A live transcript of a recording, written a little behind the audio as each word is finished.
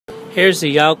Here's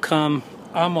the outcome,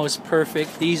 almost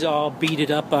perfect. These all beat it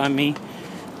up on me.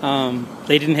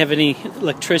 They didn't have any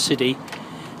electricity,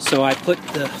 so I put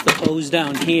the hose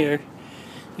down here,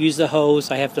 use the hose.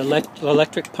 I have the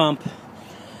electric pump,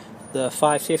 the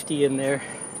 550 in there,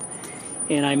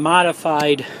 and I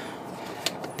modified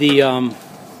the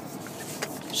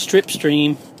strip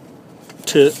stream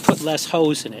to put less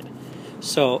hose in it.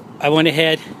 So I went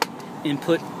ahead and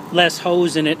put less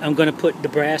hose in it. I'm going to put the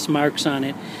brass marks on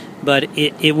it, but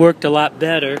it worked a lot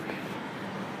better.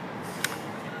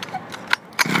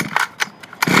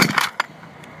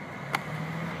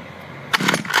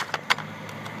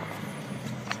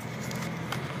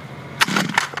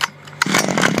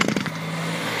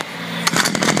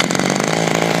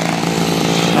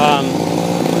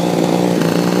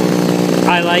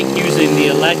 I like using the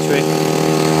electric,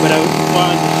 but I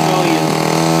wanted to show you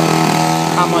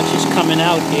how much is coming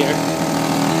out here.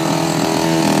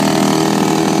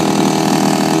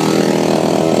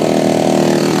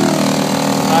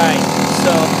 Alright,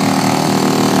 so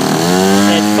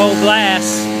at full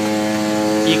blast,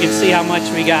 you can see how much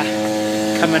we got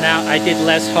coming out. I did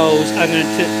less hose. I'm going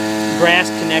to put brass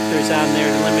connectors on there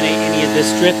to eliminate any of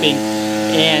this dripping,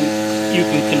 and you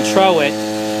can control it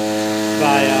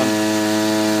by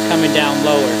coming down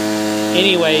lower.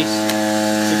 Anyways,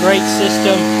 it's a great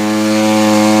system,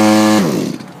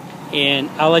 and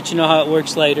I'll let you know how it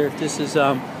works later. This is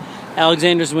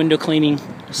Alexander's Window Cleaning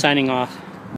signing off.